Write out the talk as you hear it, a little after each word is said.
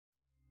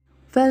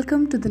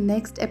Welcome to the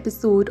next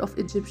episode of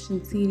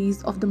Egyptian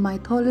series of the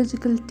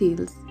Mythological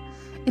Tales.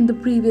 In the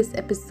previous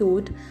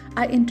episode,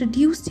 I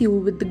introduced you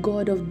with the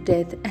god of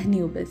death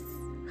Anubis,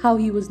 how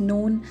he was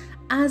known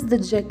as the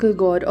Jekyll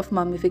god of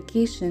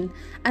mummification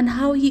and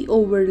how he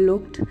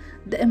overlooked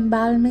the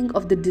embalming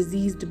of the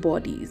diseased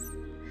bodies.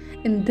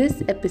 In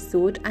this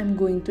episode, I'm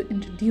going to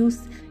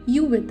introduce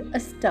you with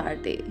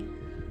Astarte.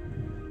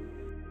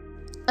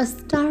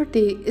 Astarte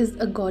is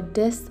a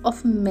goddess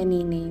of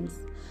many names,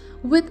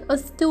 with a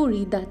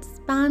story that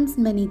spans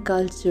many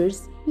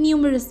cultures,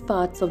 numerous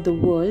parts of the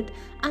world,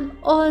 and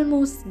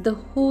almost the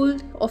whole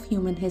of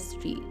human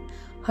history.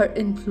 Her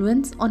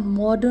influence on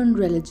modern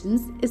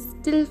religions is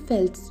still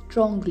felt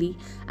strongly,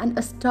 and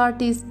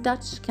Astarte's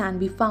touch can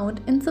be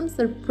found in some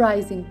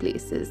surprising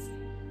places.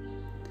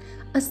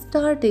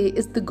 Astarte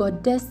is the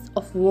goddess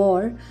of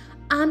war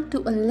and, to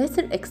a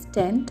lesser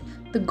extent,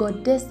 the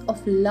goddess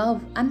of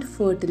love and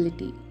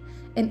fertility.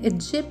 In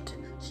Egypt,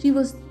 she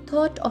was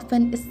thought of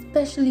an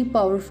especially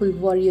powerful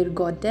warrior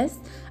goddess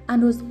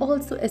and was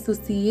also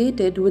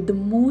associated with the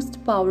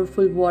most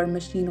powerful war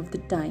machine of the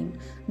time,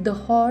 the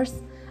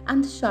horse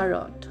and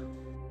chariot.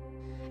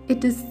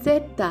 It is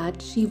said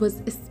that she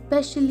was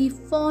especially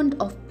fond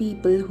of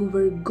people who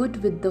were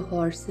good with the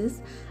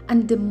horses,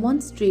 and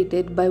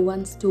demonstrated by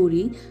one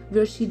story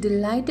where she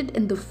delighted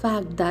in the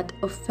fact that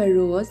a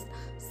pharaoh's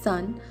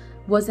son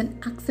was an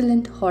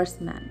excellent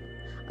horseman.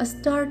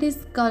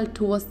 Astarte's cult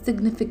was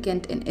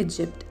significant in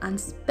Egypt, and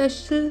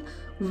special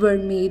were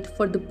made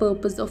for the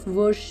purpose of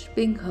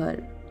worshipping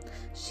her.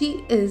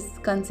 She is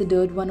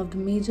considered one of the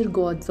major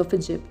gods of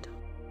Egypt.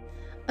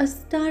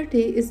 Astarte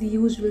is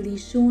usually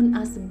shown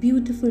as a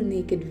beautiful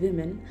naked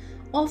woman.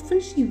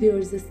 Often she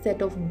wears a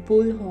set of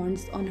bull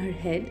horns on her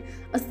head,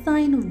 a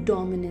sign of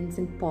dominance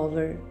and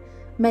power.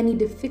 Many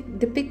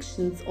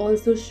depictions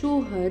also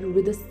show her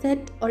with a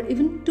set or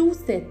even two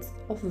sets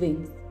of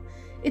wings.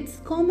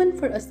 It's common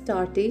for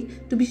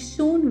Astarte to be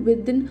shown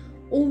within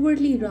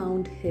overly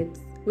round hips,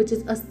 which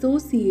is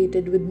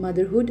associated with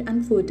motherhood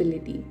and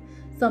fertility.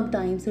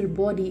 Sometimes her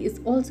body is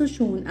also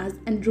shown as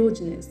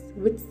androgynous,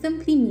 which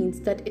simply means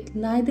that it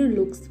neither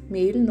looks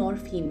male nor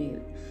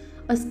female.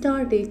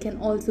 Astarte can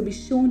also be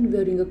shown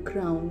wearing a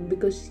crown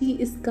because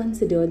she is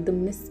considered the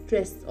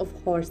mistress of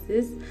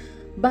horses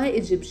by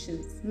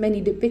Egyptians.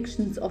 Many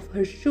depictions of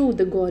her show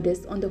the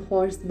goddess on the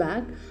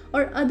horseback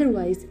or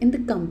otherwise in the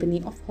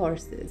company of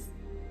horses.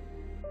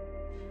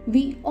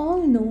 We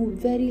all know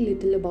very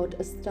little about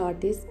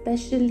Astarte,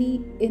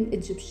 especially in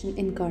Egyptian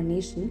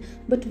incarnation,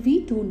 but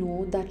we do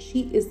know that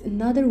she is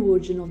another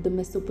version of the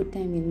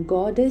Mesopotamian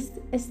goddess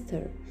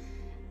Isther.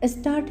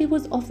 Astarte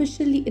was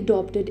officially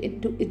adopted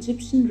into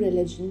Egyptian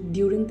religion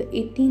during the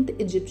 18th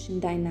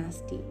Egyptian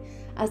dynasty.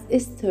 As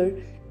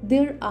Isther,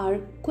 there are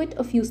quite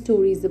a few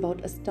stories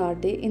about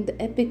Astarte in the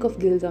Epic of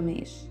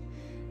Gilgamesh.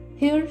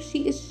 Here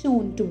she is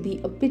shown to be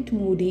a bit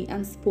moody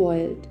and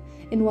spoiled.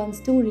 In one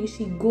story,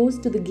 she goes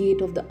to the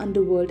gate of the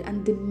underworld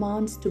and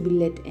demands to be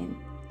let in.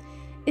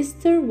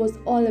 Isther was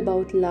all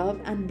about love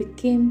and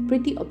became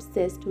pretty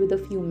obsessed with a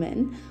few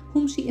men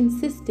whom she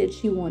insisted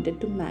she wanted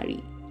to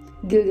marry.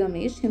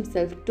 Gilgamesh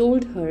himself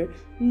told her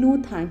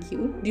no thank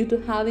you due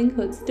to having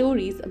heard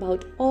stories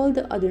about all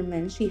the other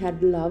men she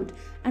had loved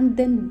and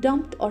then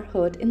dumped or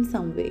hurt in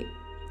some way.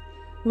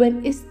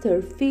 When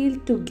Isther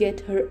failed to get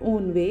her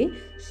own way,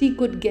 she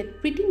could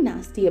get pretty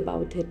nasty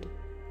about it.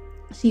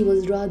 She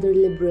was rather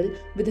liberal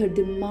with her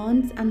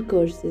demands and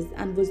curses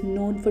and was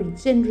known for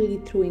generally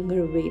throwing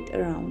her weight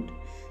around.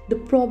 The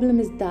problem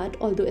is that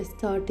although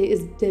Astarte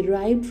is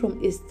derived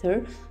from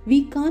Isther,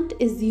 we can't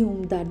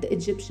assume that the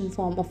Egyptian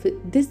form of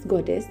this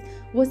goddess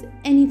was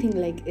anything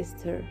like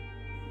Isther.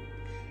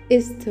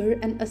 Isther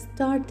and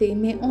Astarte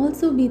may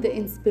also be the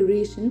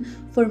inspiration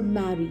for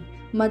Mary,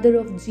 mother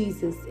of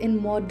Jesus,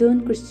 in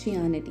modern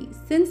Christianity,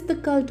 since the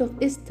cult of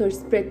Isther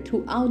spread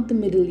throughout the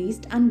Middle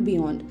East and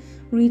beyond,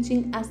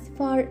 reaching as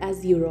far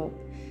as Europe.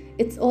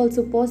 It's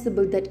also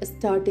possible that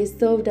Astarte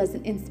served as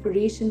an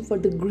inspiration for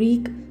the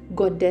Greek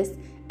goddess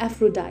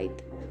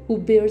Aphrodite, who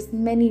bears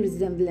many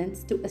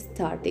resemblance to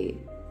Astarte.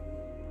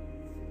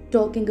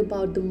 Talking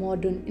about the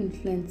modern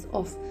influence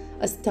of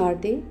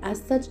Astarte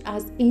as such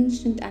as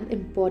ancient and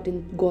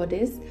important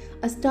goddess,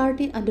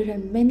 Astarte under her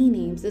many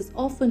names is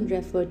often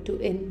referred to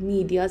in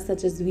media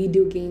such as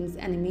video games,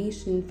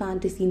 animation,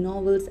 fantasy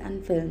novels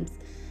and films.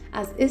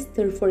 As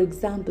Isther, for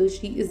example,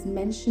 she is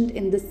mentioned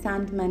in the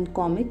Sandman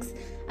comics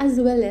as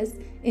well as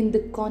in the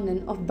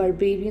Conan of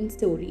barbarian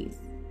stories.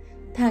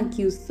 Thank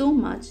you so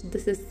much.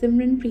 This is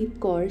Simranpreet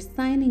Kaur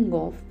signing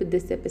off with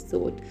this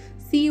episode.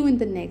 See you in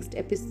the next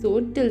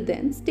episode. Till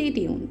then, stay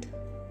tuned.